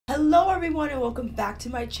Hello everyone and welcome back to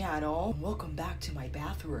my channel. Welcome back to my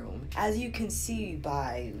bathroom. As you can see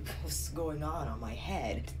by what's going on my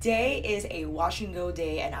head, today is a wash and go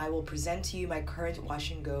day and I will present to you my current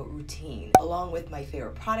wash and go routine along with my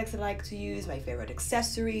favorite products that I like to use, my favorite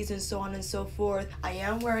accessories and so on and so forth. I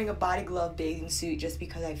am wearing a body glove bathing suit just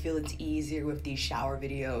because I feel it's easier with these shower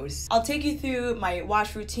videos. I'll take you through my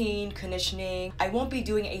wash routine, conditioning. I won't be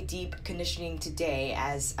doing a deep conditioning today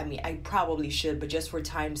as I probably should, but just for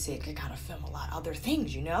time's sake I gotta film a lot of other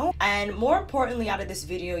things, you know? And more importantly, out of this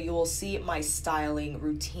video you will see my styling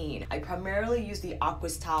routine. I primarily use the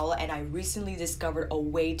AQUIS towel and I recently discovered a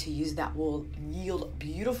way to use that will yield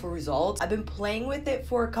beautiful results. I've been playing with it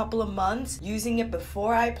for a couple of months, using it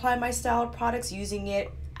before I apply my styled products, using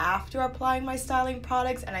it after applying my styling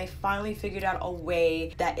products, and I finally figured out a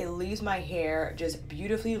way that it leaves my hair just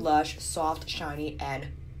beautifully lush, soft, shiny, and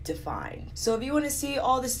defined. So if you want to see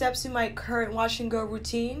all the steps in my current wash and go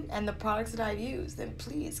routine and the products that I've used, then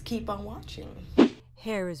please keep on watching.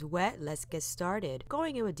 Hair is wet, let's get started.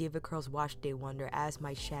 Going in with Devacurl's Wash Day Wonder as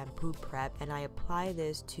my shampoo prep, and I apply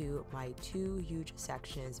this to my two huge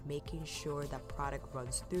sections, making sure that product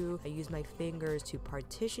runs through. I use my fingers to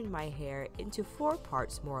partition my hair into 4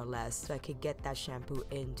 parts more or less so I could get that shampoo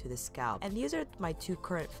into the scalp. And these are my two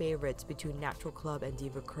current favorites between Natural Club and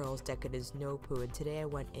Devacurl's Decadence No Poo, and today I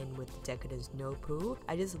went in with the Decadence No Poo.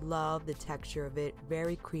 I just love the texture of it,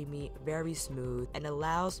 very creamy, very smooth, and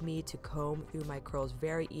allows me to comb through my curls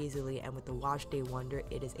very easily, and with the Wash Day Wonder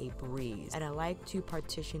it is a breeze. And I like to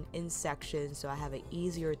partition in sections so I have an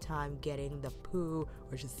easier time getting the poo,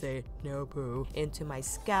 or I should say no poo, into my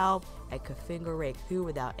scalp. I could finger rake through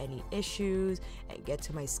without any issues and get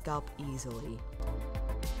to my scalp easily.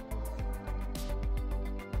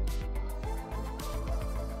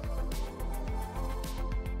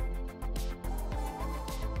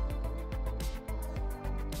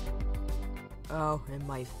 Oh, and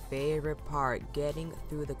my favorite part, getting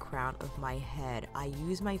through the crown of my head. I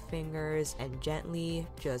use my fingers and gently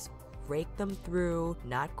just rake them through,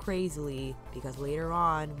 not crazily, because later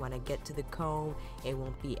on when I get to the comb, it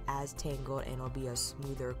won't be as tangled and it'll be a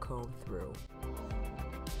smoother comb through.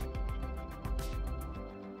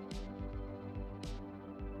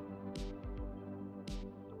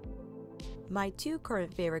 My two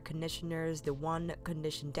current favorite conditioners, the One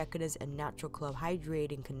Condition Decadence and Natural Club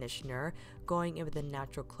Hydrating Conditioner, going in with the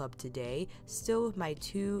Natural Club today, still with my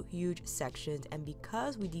two huge sections, and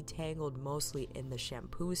because we detangled mostly in the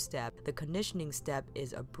shampoo step, the conditioning step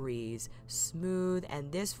is a breeze, smooth,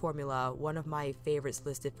 and this formula, one of my favorites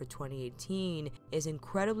listed for 2018, is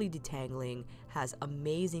incredibly detangling, has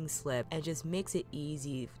amazing slip, and just makes it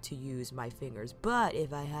easy to use my fingers. But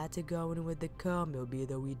if I had to go in with the comb, it'll be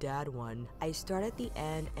the wee dad one. I start at the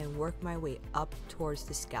end and work my way up towards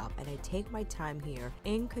the scalp, and I take my time here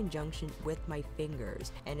in conjunction with my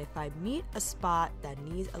fingers, and if I meet a spot that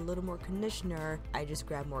needs a little more conditioner, I just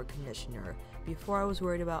grab more conditioner. Before I was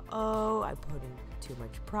worried about, oh, I put in too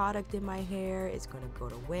much product in my hair, it's gonna go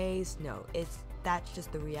to waste. No, that's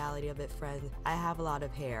just the reality of it, friends. I have a lot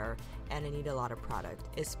of hair and I need a lot of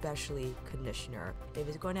product, especially conditioner. If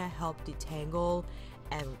it's going to help detangle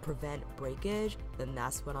and prevent breakage, then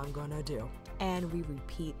that's what I'm gonna do. And we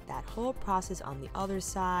repeat that whole process on the other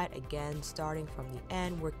side, again starting from the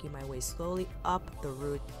end, working my way slowly up the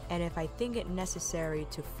root. And if I think it necessary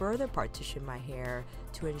to further partition my hair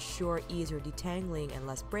to ensure easier detangling and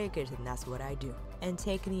less breakage, then that's what I do. And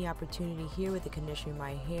taking the opportunity here with the conditioning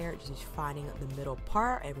my hair, just finding the middle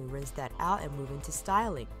part, and we rinse that out and move into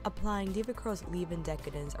styling. Applying Devacurl's Leave In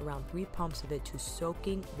Decadence, around 3 pumps of it to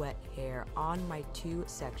soaking wet hair on my two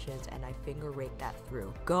sections, and I finger rake that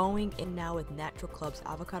through. Going in now with Natural Club's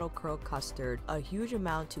Avocado Curl Custard, a huge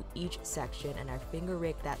amount to each section, and I finger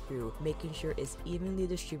rake that through, making sure it's evenly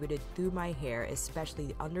distributed through my hair, especially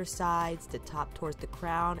the undersides, the top towards the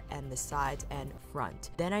crown, and the sides and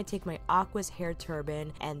front. Then I take my AQUIS hair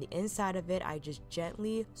turban, and the inside of it I just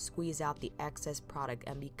gently squeeze out the excess product,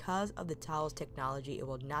 and because of the towel's technology, it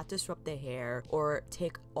will not disrupt the hair or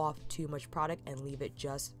take off too much product and leave it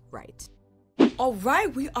just right.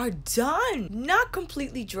 Alright, we are done! Not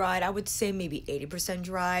completely dried, I would say maybe 80%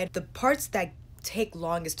 dried. The parts that take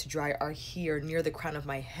longest to dry are here near the crown of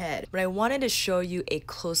my head, but I wanted to show you a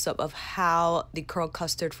close-up of how the curl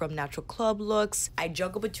custard from Natural Club looks. I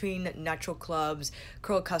juggle between Natural Club's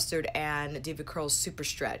curl custard and Devacurl's Super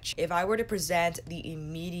Stretch. If I were to present the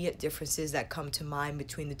immediate differences that come to mind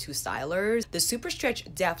between the two stylers, the Super Stretch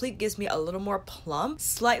definitely gives me a little more plump,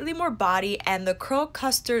 slightly more body, and the curl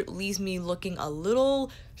custard leaves me looking a little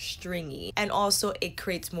stringy, and also it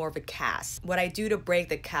creates more of a cast. What I do to break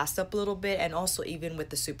the cast up a little bit, and also even with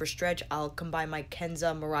the super stretch, I'll combine my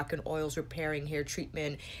Kenza Moroccan Oils Repairing Hair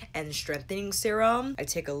Treatment and Strengthening Serum. I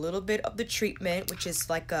take a little bit of the treatment, which is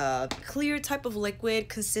like a clear type of liquid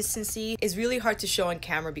consistency. It's really hard to show on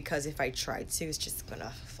camera because if I try to, it's just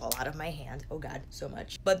gonna fall out of my hand. Oh god, so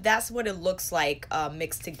much. But that's what it looks like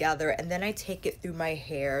mixed together, and then I take it through my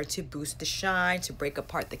hair to boost the shine, to break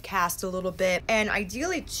apart the cast a little bit. And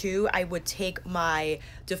ideally too, I would take my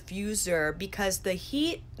diffuser, because the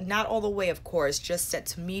heat, not all the way of course, just set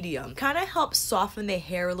to medium, kind of helps soften the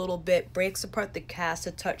hair a little bit, breaks apart the cast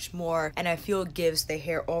a touch more, and I feel it gives the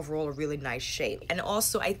hair overall a really nice shape. And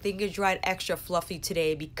also I think it dried extra fluffy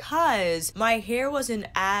today because my hair wasn't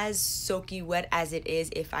as soaky wet as it is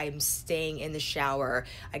if I'm staying in the shower.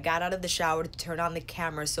 I got out of the shower to turn on the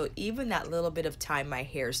camera, so even that little bit of time my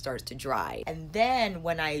hair starts to dry. And then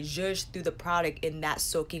when I zhuzh through the product in that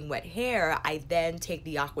soaking wet hair, I then take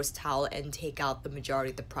the AQUIS towel and take out the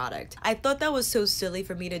majority of the product. I thought that was so silly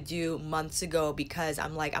for me to do months ago because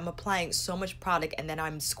I'm like, I'm applying so much product and then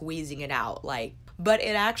I'm squeezing it out, like, but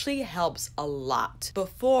it actually helps a lot.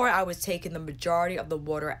 Before, I was taking the majority of the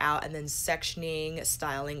water out and then sectioning,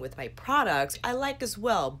 styling with my products. I like as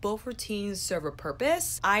well. Both routines serve a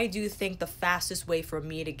purpose. I do think the fastest way for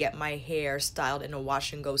me to get my hair styled in a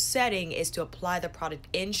wash and go setting is to apply the product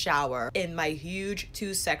in shower in my huge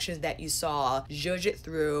 2 sections that you saw, zhuzh it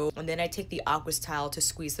through, and then I take the AQUIS towel to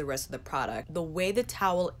squeeze the rest of the product. The way the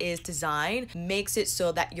towel is designed makes it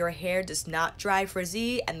so that your hair does not dry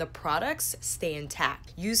frizzy and the products stay intact.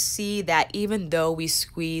 You see that even though we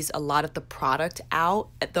squeeze a lot of the product out,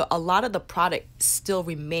 a lot of the product still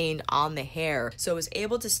remained on the hair. So I was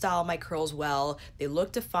able to style my curls well. They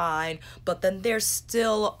look defined, but then there's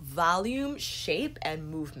still volume, shape, and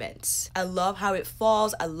movement. I love how it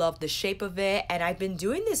falls. I love the shape of it. And I've been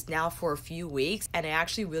doing this now for a few weeks, and I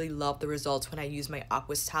actually really love the results when I use my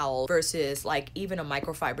AQUIS towel versus like even a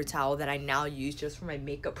microfiber towel that I now use just for my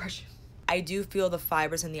makeup brush. I do feel the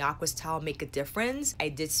fibers in the AQUIS towel make a difference. I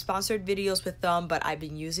did sponsored videos with them, but I've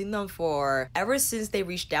been using them for ever since they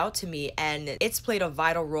reached out to me, and it's played a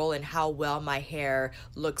vital role in how well my hair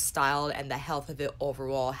looks styled and the health of it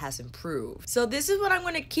overall has improved. So this is what I'm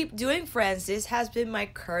going to keep doing, friends. This has been my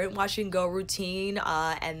current wash and go routine,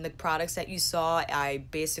 and the products that you saw, I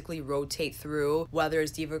basically rotate through, whether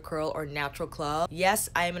it's Devacurl or Natural Club. Yes,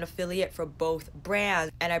 I am an affiliate for both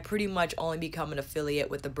brands, and I pretty much only become an affiliate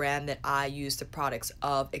with the brand that I use the products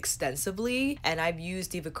of extensively, and I've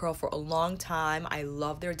used Devacurl for a long time. I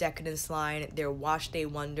love their Decadence line, their Wash Day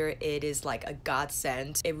Wonder. It is like a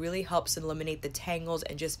godsend. It really helps eliminate the tangles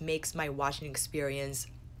and just makes my washing experience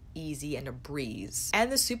easy and a breeze.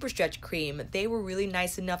 And the super stretch cream, they were really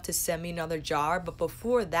nice enough to send me another jar, but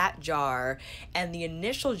before that jar and the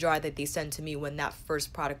initial jar that they sent to me when that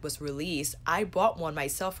first product was released, I bought one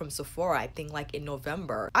myself from Sephora, I think like in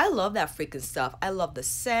November. I love that freaking stuff. I love the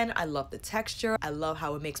scent, I love the texture, I love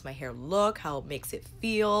how it makes my hair look, how it makes it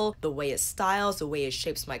feel, the way it styles, the way it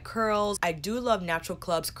shapes my curls. I do love Natural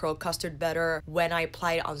Club's Curl Custard better when I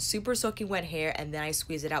apply it on super soaking wet hair and then I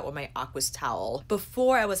squeeze it out with my AQUIS towel.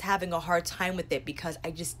 Before, I was having a hard time with it because I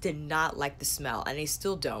just did not like the smell, and I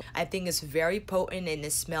still don't. I think it's very potent and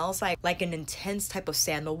it smells like an intense type of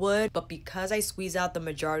sandalwood, but because I squeeze out the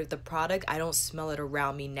majority of the product, I don't smell it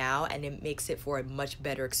around me now, and it makes it for a much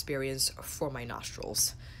better experience for my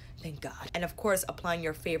nostrils. Thank God. And of course, applying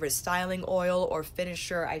your favorite styling oil or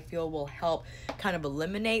finisher, I feel will help kind of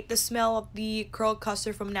eliminate the smell of the curl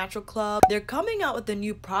custard from Natural Club. They're coming out with a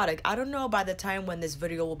new product. I don't know by the time when this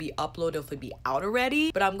video will be uploaded if it'll be out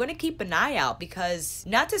already, but I'm gonna keep an eye out, because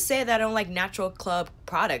not to say that I don't like Natural Club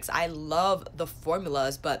products. I love the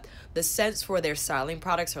formulas, but the scents for their styling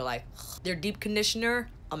products are like, their deep conditioner,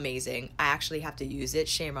 amazing. I actually have to use it.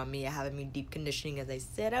 Shame on me, I haven't been deep conditioning as I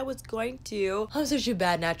said I was going to. I'm such a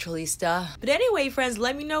bad naturalista. But anyway, friends,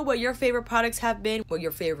 let me know what your favorite products have been, what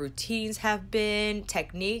your favorite routines have been,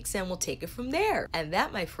 techniques, and we'll take it from there. And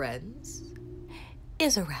that, my friends,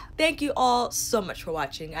 is a wrap. Thank you all so much for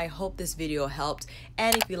watching. I hope this video helped,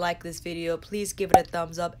 and if you like this video, please give it a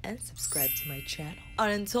thumbs up and subscribe to my channel.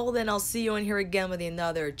 And until then, I'll see you in here again with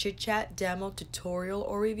another chit chat, demo, tutorial,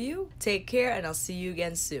 or review. Take care, and I'll see you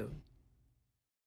again soon.